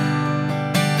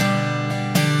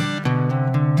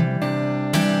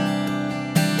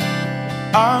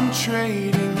 I'm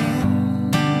trading in.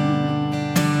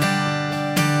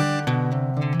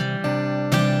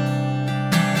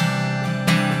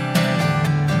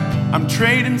 I'm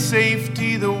trading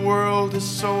safety, the world has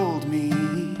sold me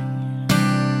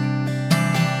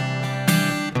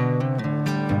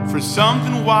for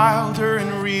something wilder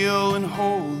and real and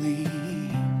holy.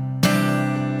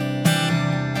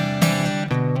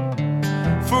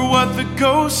 For what the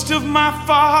ghost of my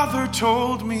father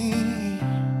told me,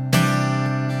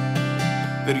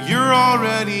 that you're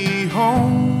already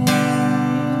home.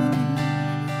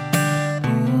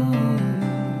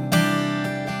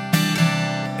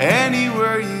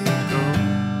 Anywhere you go.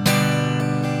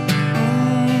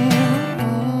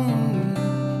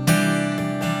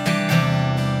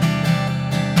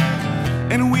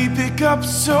 And we pick up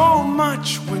so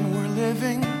much when we're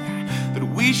living that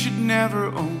we should never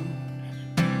own.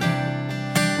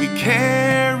 We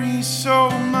carry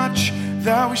so much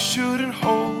that we shouldn't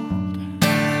hold.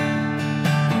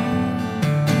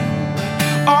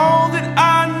 All that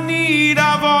I need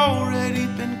I've already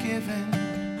been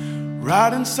given,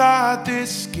 right inside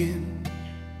this skin.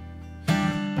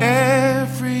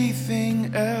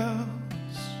 Everything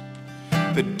else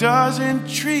that doesn't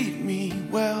treat me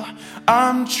well,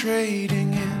 I'm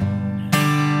trading in.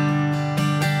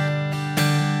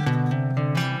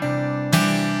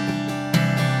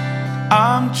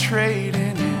 I'm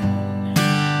trading in.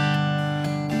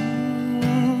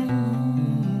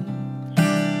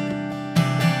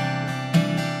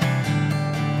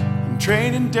 I'm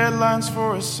trading deadlines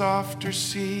for a softer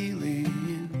ceiling.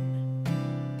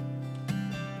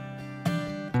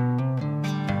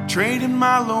 Trading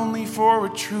my lonely for a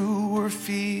truer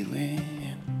feeling.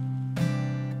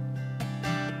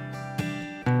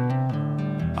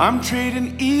 I'm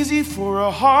trading easy for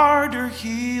a harder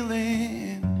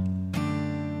healing,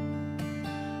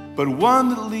 but one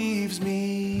that leaves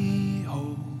me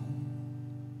whole.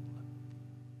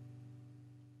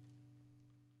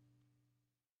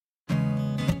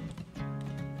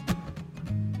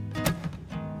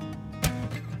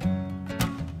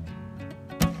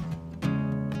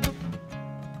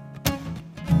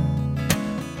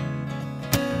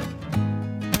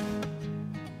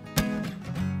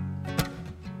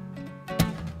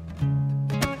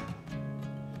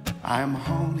 I'm a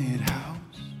haunted house,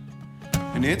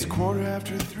 and it's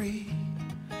 3:15,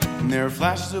 and there are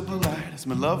flashes of blue light as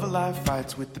my love alive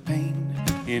fights with the pain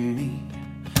in me.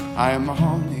 I am a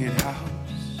haunted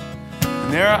house,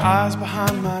 and there are eyes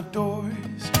behind my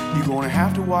doors. You're gonna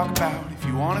have to walk about if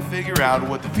you wanna figure out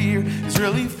what the fear is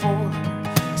really for.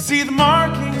 See the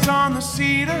markings on the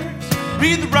cedars,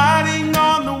 read the writing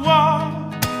on the wall.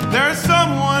 There's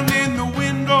someone in the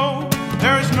window,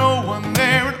 there is no one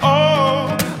there at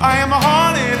all. I am a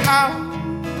haunted house,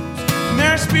 and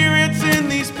there are spirits in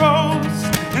these posts.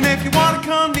 And if you want to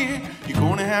come near, you're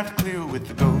gonna have to clear with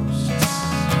the ghosts.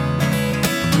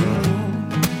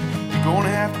 You're gonna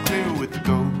have to clear with the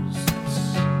ghosts.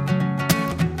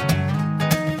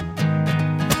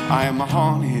 I am a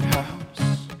haunted house,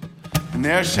 and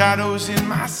there are shadows in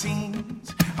my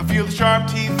scenes. I feel the sharp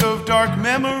teeth of dark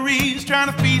memories trying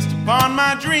to feast upon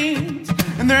my dreams.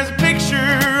 And there's a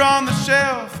picture on the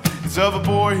shelf, it's of a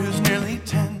boy who's nearly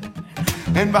 10.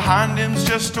 And behind him's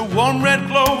just a warm red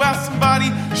glow as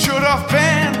somebody shut off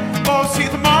fan. Oh, see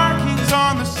the markings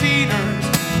on the cedars,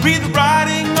 read the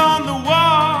writing on the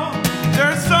wall.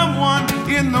 There's someone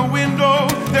in the window,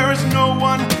 there is no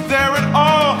one there at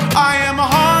all. I am a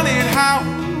haunted house,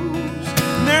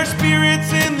 and there's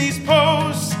spirits in these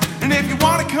posts. And if you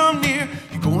want to come near,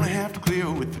 you're gonna have to clear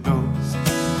with the ghosts.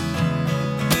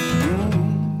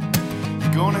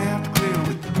 You're gonna have to clear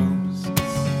with the ghosts.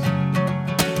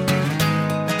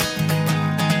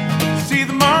 See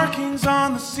the markings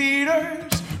on the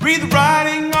cedars, read the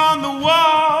writing on the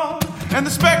wall. And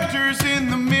the specters in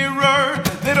the mirror,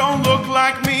 they don't look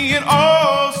like me at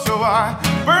all. So I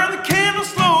burn the candle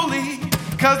slowly,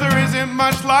 'cause there isn't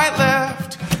much light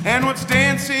left. And what's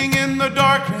dancing in the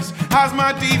darkness has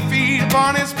my defeat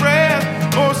upon its breath.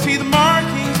 Oh, see the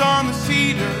markings on the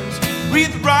cedars,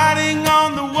 read the writing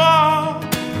on the wall.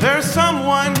 There's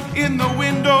someone in the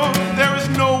window, there is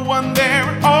no one there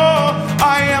at all.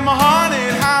 I am a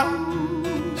haunted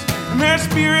house, and there's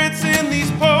spirits in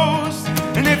these posts.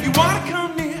 And if you want to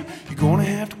come near, you're gonna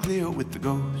have to clear with the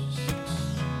ghosts.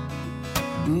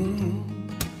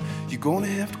 You're gonna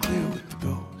have to clear with the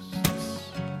ghosts.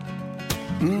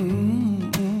 Ooh.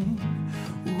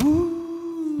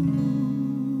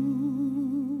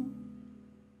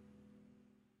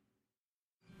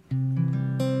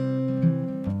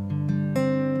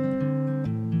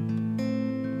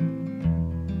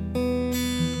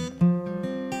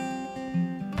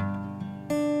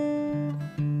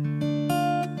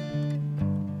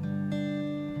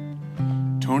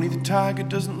 Tony the Tiger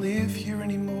doesn't live here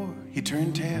anymore. He He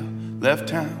turned tail, left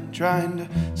town, trying to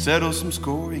settle some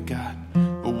score. He got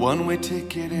a one-way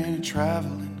ticket and a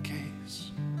traveling case.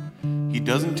 He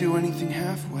doesn't do anything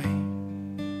halfway.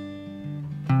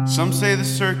 Some say the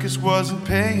circus wasn't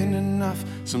paying enough.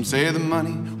 Some say the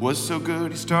money was so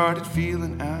good he started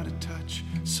feeling out of touch.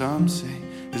 Some say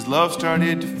his love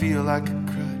started to feel like a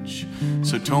crutch,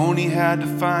 so Tony had to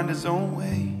find his own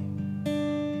way.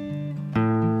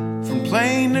 From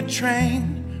plane to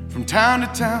train, from town to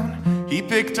town, he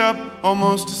picked up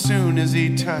almost as soon as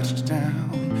he touched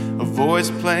down. A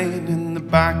voice playing in the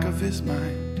back of his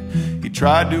mind he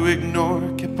tried to ignore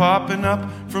kept popping up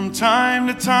from time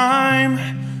to time.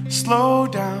 Slow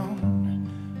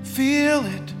down, feel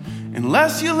it.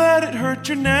 Unless you let it hurt,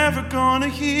 you're never gonna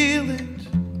heal it.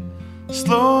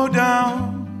 Slow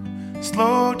down,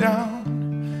 slow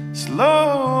down,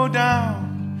 slow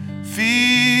down,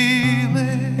 feel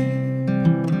it.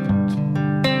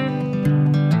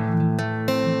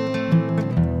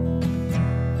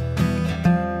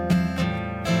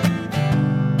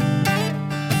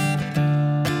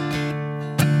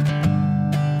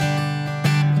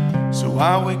 So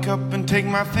I wake up and take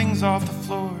my things off the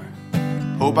floor.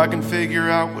 Hope I can figure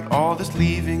out what all this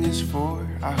leaving is for.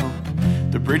 I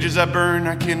hope the bridges I burn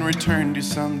I can return to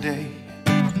someday,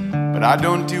 but I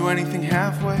don't do anything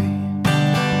halfway.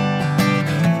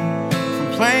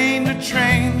 From plane to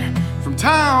train, from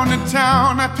town to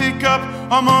town, I pick up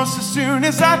almost as soon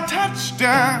as I touch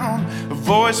down. A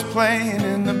voice playing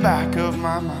in the back of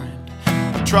my mind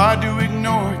I've tried to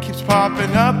ignore keeps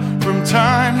popping up from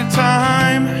time to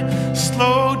time.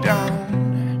 Slow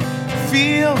down,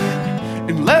 feel it.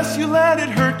 Unless you let it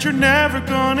hurt, you're never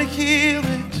gonna heal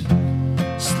it.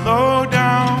 Slow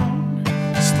down,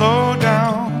 slow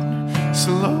down,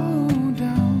 slow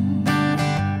down,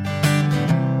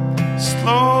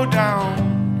 slow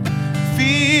down,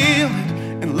 feel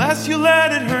it. Unless you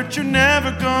let it hurt, you're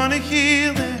never gonna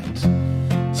heal it.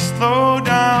 Slow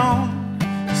down,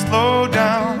 slow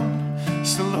down,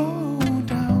 slow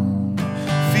down,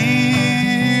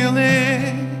 feel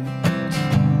it.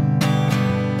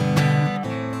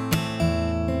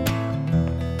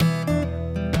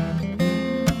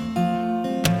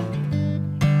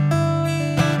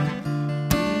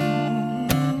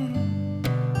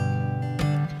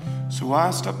 So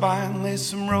I stop by and lay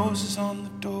some roses on the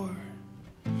door.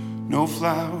 No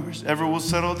flowers ever will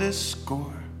settle this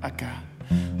score. I got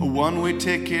a one-way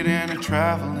ticket and a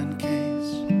traveling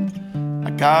case. I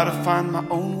gotta find my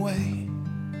own way.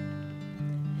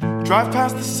 Drive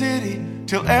past the city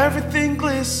till everything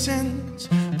glistens.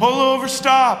 Pull over,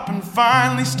 stop, and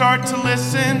finally start to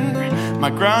listen.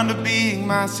 My ground of being,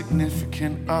 my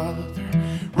significant other,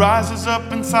 rises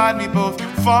up inside me, both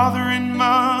father and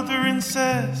mother, and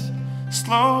says,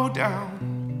 slow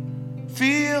down,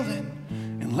 feel it.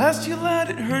 Unless you let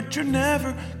it hurt, you're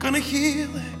never gonna heal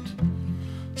it.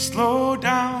 Slow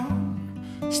down,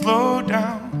 slow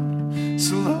down,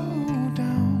 slow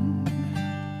down,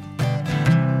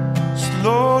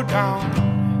 slow down,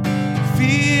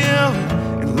 feel it.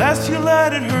 Unless you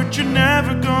let it hurt, you're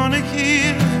never gonna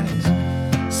heal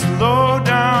it. Slow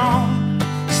down,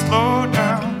 slow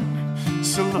down,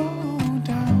 slow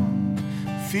down,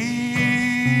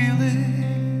 feel it.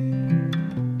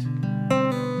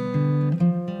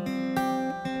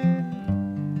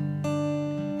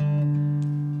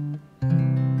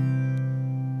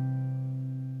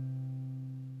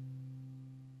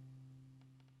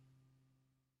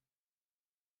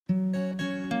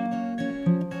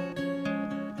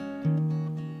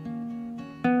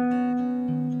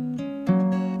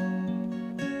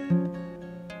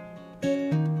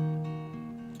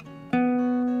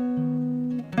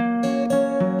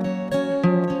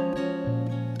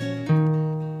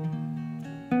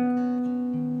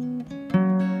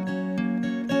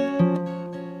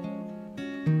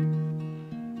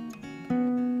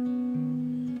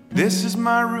 This is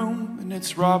my room, and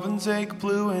it's robin's egg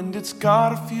blue, and it's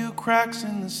got a few cracks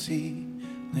in the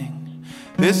ceiling.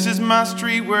 This is my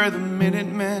street where the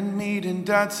Minutemen meet, and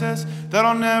Dad says that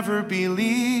I'll never be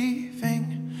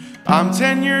leaving. I'm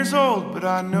 10 years old, but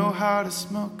I know how to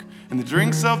smoke, and the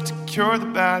drinks help to cure the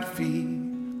bad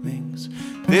feelings.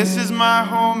 This is my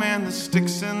home, and the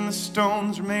sticks and the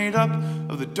stones are made up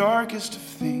of the darkest of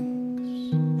things.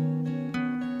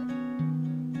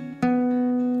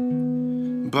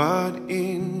 But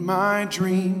in my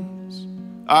dreams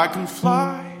I can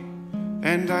fly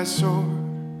and I soar,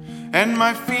 and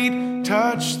my feet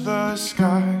touch the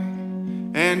sky,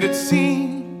 and it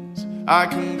seems I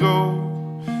can go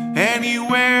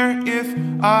anywhere if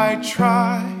I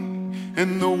try,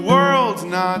 and the world's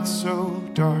not so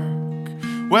dark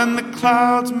when the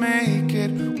clouds make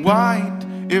it white.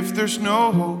 If there's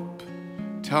no hope,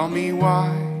 tell me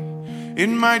why.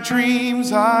 In my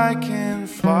dreams I can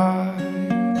fly.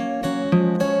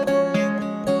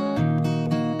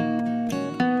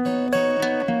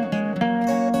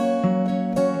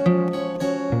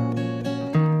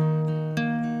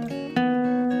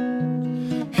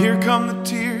 Here come the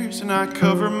tears and I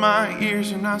cover my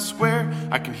ears, and I swear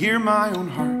I can hear my own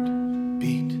heart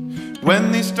beat.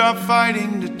 When they stop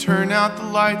fighting to turn out the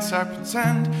lights, I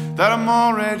pretend that I'm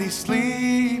already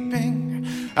sleeping.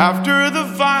 After the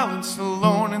violence,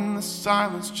 alone in the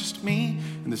silence, just me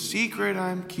and the secret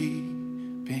I'm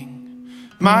keeping.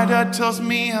 My dad tells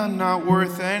me I'm not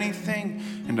worth anything,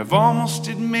 and I've almost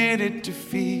admitted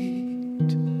defeat.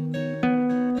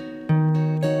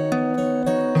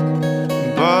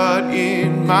 But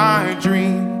in my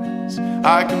dreams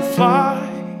I can fly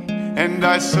and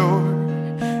I soar,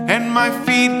 and my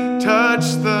feet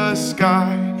touch the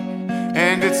sky,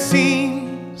 and it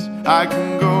seems I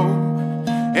can go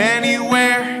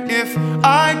anywhere if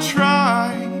I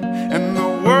try, and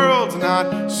the world's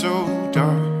not so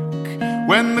dark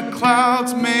when the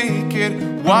clouds make it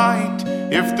white.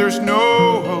 If there's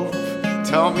no hope,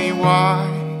 tell me why.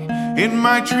 In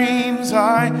my dreams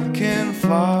I can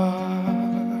fly.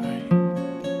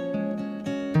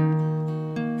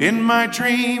 In my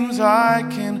dreams I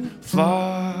can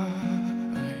fly.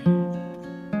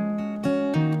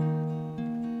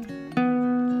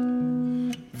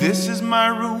 This is my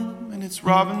room, and it's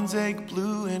robin's egg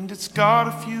blue, and it's got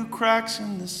a few cracks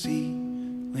in the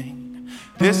ceiling.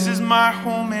 This is my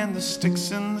home, and the sticks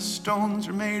and the stones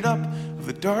are made up of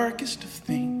the darkest of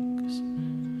things.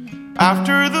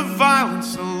 After the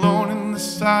violence, alone in the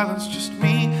silence, just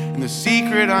me and the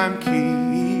secret I'm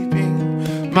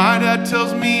keeping. My dad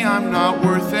tells me I'm not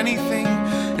worth anything,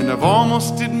 and I've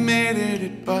almost admitted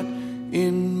it, but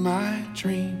in my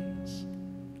dreams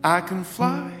I can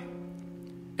fly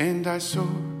and I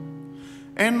soar,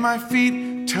 and my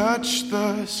feet touch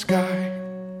the sky,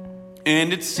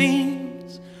 and it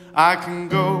seems I can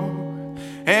go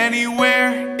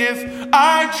anywhere if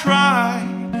I try,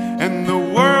 and the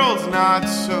world's not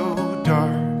so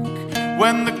dark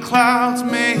when the clouds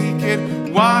make it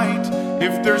white.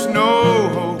 If there's no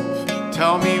hope,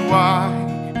 tell me why.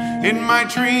 In my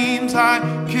dreams I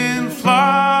can fly,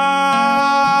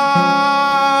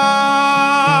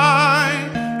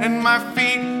 and my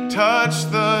feet touch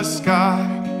the sky,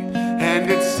 and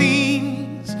it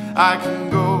seems I can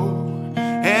go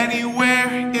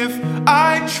anywhere if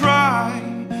I try,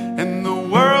 and the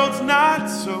world's not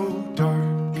so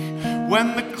dark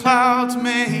when the clouds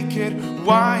make it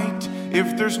white.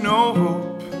 If there's no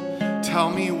hope, tell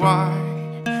me why.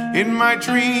 In my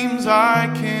dreams I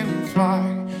can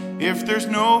fly. If there's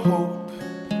no hope,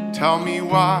 tell me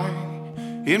why.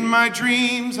 In my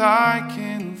dreams I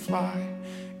can fly.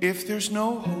 If there's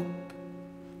no hope,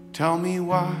 tell me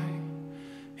why.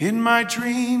 In my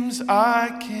dreams I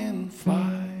can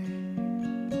fly.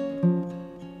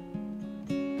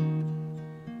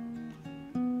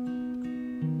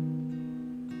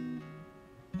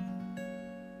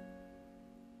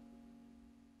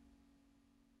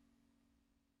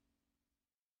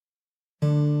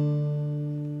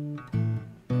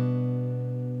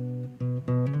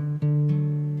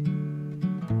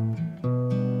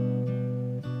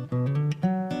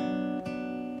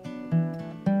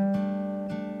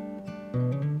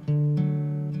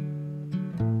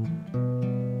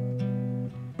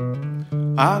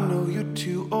 I know you're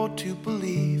too old to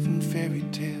believe in fairy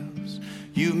tales.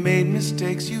 You've made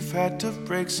mistakes, you've had tough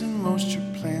breaks, and most your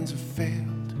plans have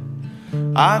failed.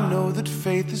 I know that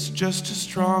faith is just as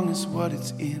strong as what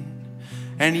it's in,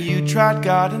 and you tried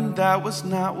God and that was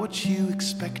not what you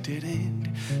expected, and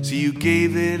so you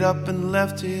gave it up and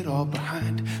left it all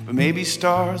behind. But maybe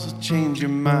stars will change your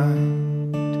mind.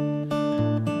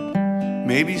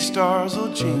 Maybe stars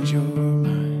will change your mind.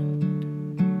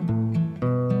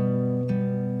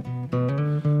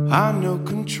 I know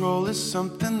control is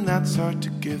something that's hard to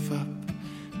give up.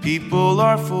 People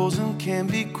are fools and can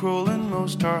be cruel, and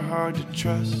most are hard to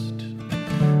trust.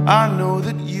 I know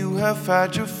that you have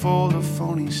had your full of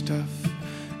phony stuff,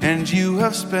 and you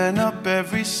have spent up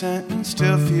every cent and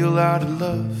still feel out of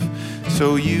love.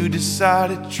 So you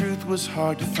decided truth was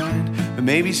hard to find, but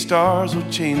maybe stars will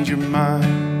change your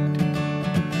mind.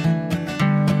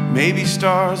 Maybe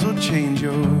stars will change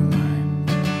your mind.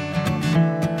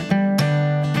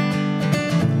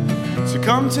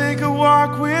 Come take a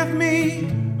walk with me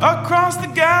across the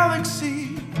galaxy.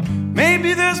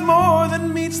 Maybe there's more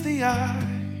than meets the eye.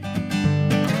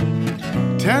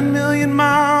 10 million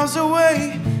miles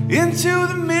away into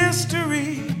the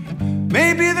mystery.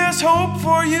 Maybe there's hope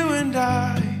for you and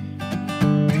I.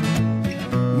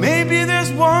 Maybe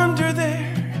there's wonder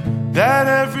there that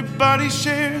everybody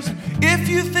shares. If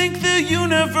you think the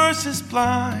universe is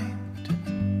blind,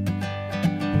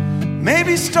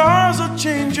 maybe stars will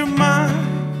change your mind.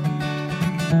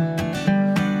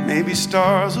 Maybe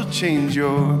stars will change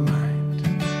your mind.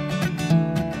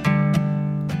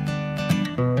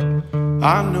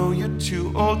 I know you're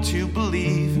too old to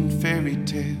believe in fairy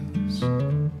tales,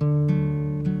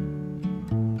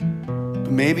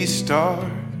 but maybe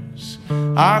stars.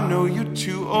 I know you're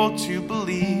too old to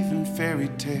believe in fairy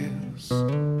tales,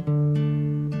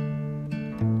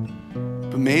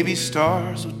 but maybe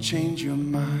stars will change your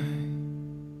mind.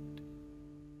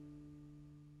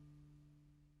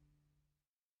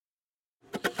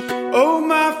 Oh,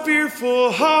 my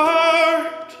fearful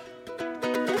heart,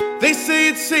 they say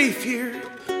it's safe here,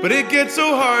 but it gets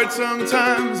so hard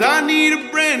sometimes. I need a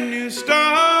brand new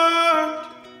start.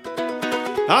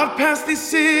 I've passed these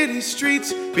city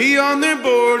streets beyond their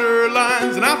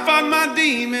borderlines, and I fought my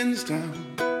demons down.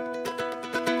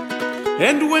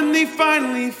 And when they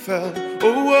finally fell,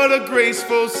 oh, what a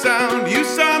graceful sound. You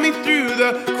saw me through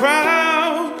the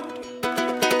crowd.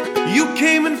 You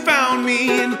came and found me,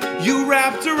 and you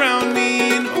wrapped around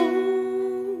me, and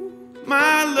oh,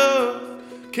 my love,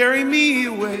 carry me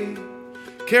away,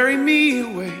 carry me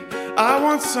away. I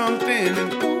want something,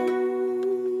 and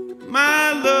oh,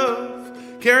 my love,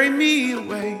 carry me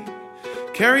away,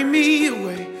 carry me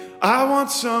away. I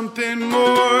want something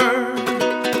more.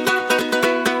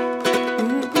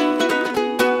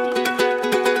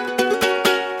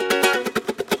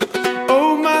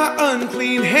 Oh, my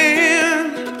unclean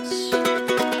hands,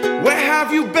 where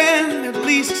have you been? At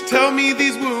least tell me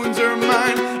these wounds are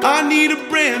mine. I need a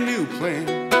brand new plan,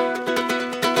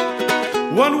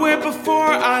 one where before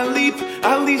I leap,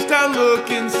 at least I look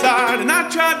inside. And I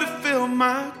tried to fill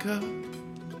my cup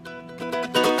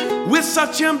with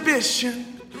such ambition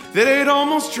that it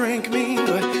almost drank me.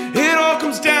 But it all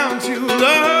comes down to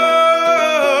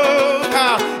love,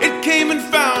 how it came and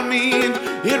found me, and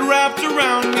it wrapped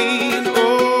around me, and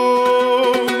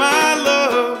oh, my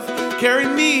love, carry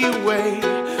me away.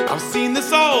 I've seen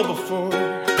this all before,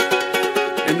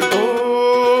 and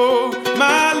oh,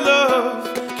 my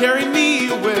love, carry me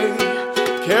away,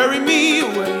 carry me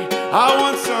away. I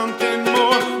want something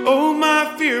more. Oh, my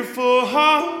fearful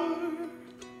heart,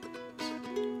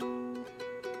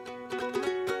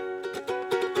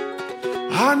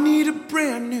 I need a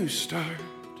brand new start.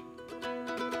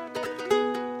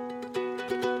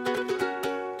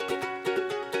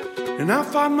 And I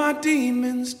fought my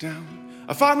demons down,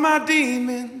 I fought my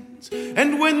demons,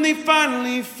 and when they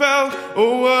finally fell,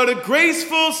 oh, what a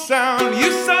graceful sound.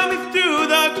 You saw me through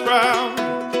the crowd.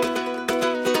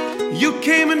 You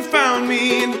came and found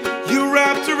me, and you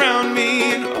wrapped around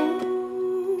me, and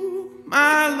oh,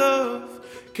 my love,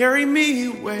 carry me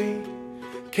away,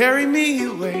 carry me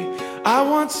away. I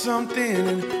want something,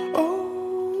 and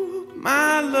oh,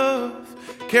 my love,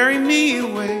 carry me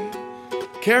away,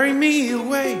 carry me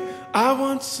away. I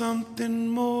want something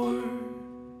more.